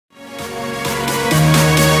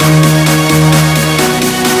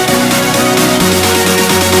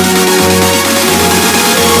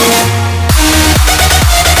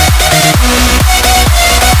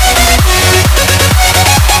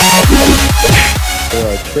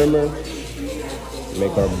trimmer.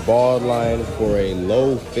 Make our bald line for a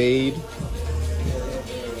low fade.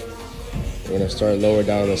 We're gonna start lower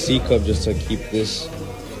down the C cup just to keep this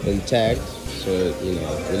intact, so it,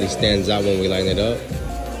 really stands out when we line it up.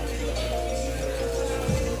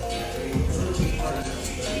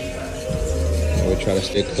 We're trying to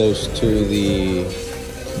stay close to the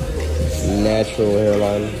natural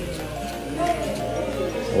hairline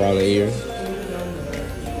around the ear.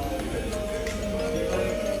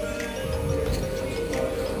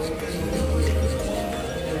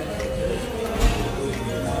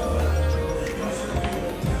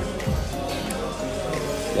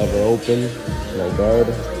 Lever open, no guard.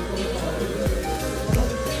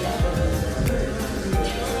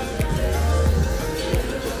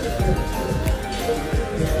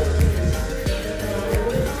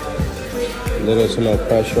 Little to no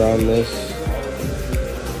pressure on this.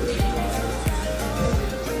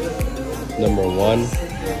 Number 1,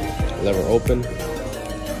 lever open.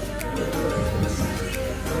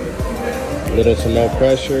 Little to no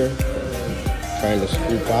pressure. Trying to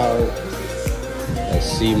scoop out. A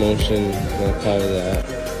C motion, we'll call it that.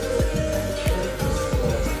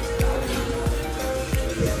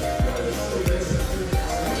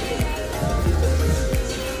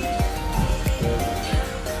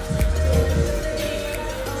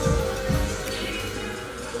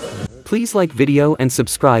 Please like video and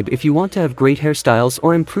subscribe if you want to have great hairstyles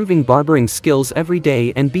or improving barbering skills every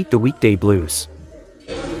day and beat the weekday blues.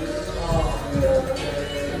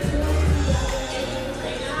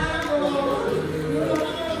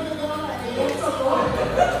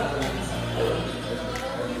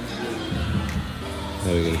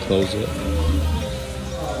 Now we can close it.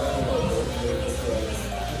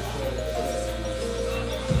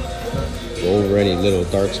 Go over any little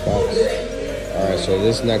dark spots. Alright, so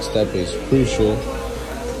this next step is crucial.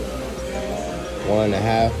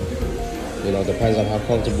 1.5. Depends on how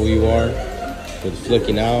comfortable you are with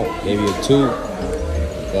flicking out, maybe a 2.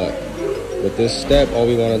 But with this step, all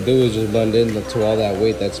we want to do is just blend in to all that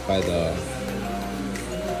weight that's by the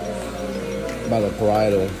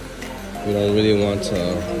parietal. We don't really want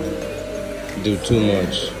to do too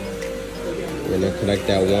much. We're gonna connect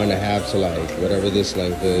that 1.5 to like whatever this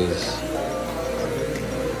length is.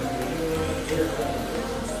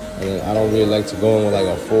 And then I don't really like to go in with like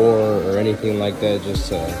a 4 or anything like that, just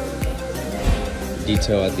to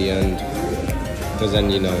detail at the end. Because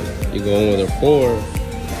then, you go in with a 4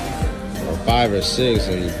 or 5 or 6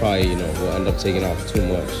 and you probably, will end up taking off too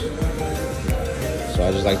much. So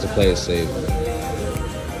I just like to play it safe.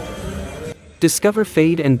 Discover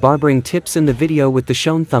fade and barbering tips in the video with the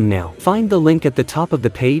shown thumbnail. Find the link at the top of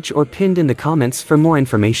the page or pinned in the comments for more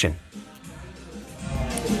information.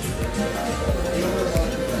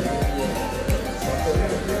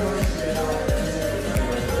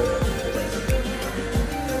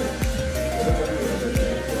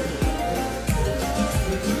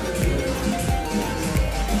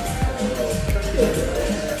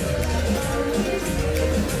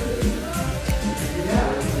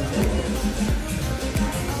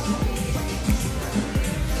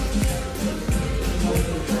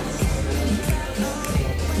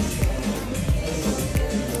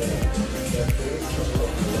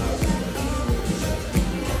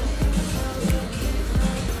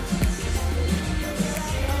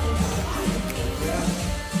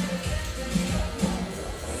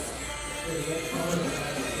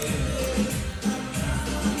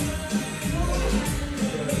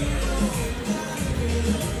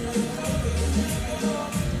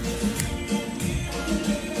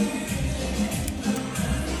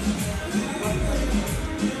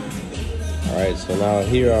 Alright, so now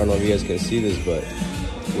here, I don't know if you guys can see this, but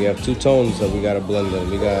we have 2 tones that we gotta blend in.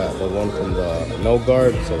 We got the one from the no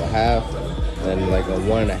guard, so the half, and like a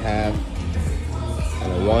 1.5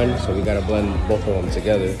 and a 1, so we gotta blend both of them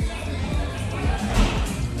together.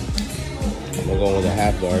 We're going with a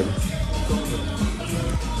half guard.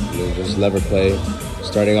 And then just lever play,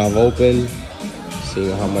 starting off open,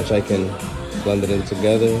 seeing how much I can blend it in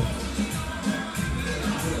together.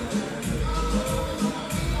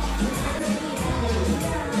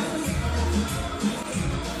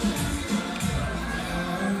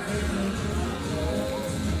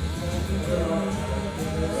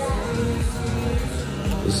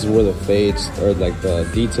 This is where the fades, or like the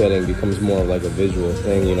detailing, becomes more of like a visual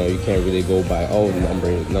thing. You can't really go by, oh, number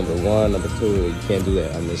 1, number 2. You can't do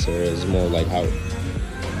that on this area. It's more like how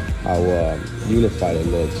unified it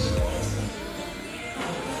looks.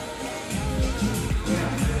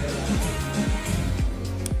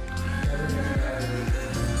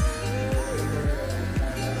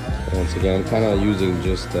 Once again, I'm kind of using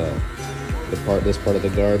just this part of the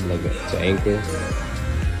guard, like to anchor.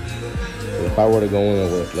 So if I were to go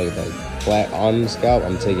in with like flat on the scalp,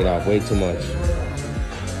 I'm taking off way too much.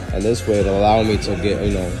 And this way it'll allow me to get,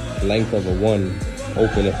 you know, length of a 1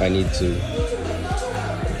 open if I need to.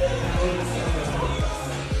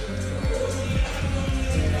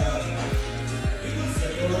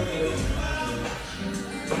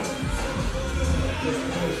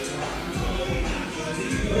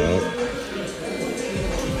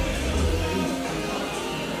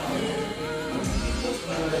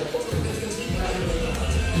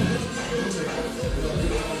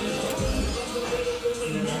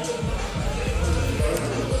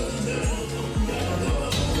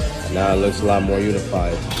 Now it looks a lot more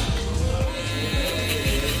unified.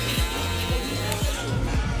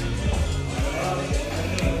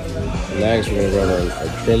 Next, we're gonna grab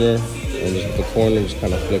our trimmer and just with the corner, just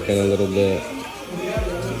kind of flick in a little bit.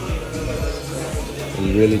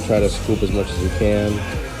 And really try to scoop as much as you can.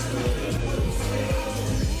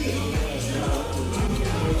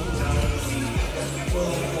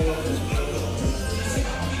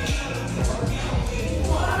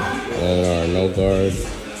 And our no guard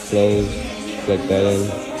flows, flick that in.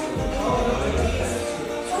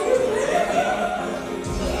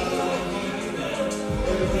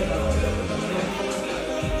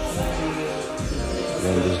 And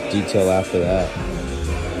then just detail after that.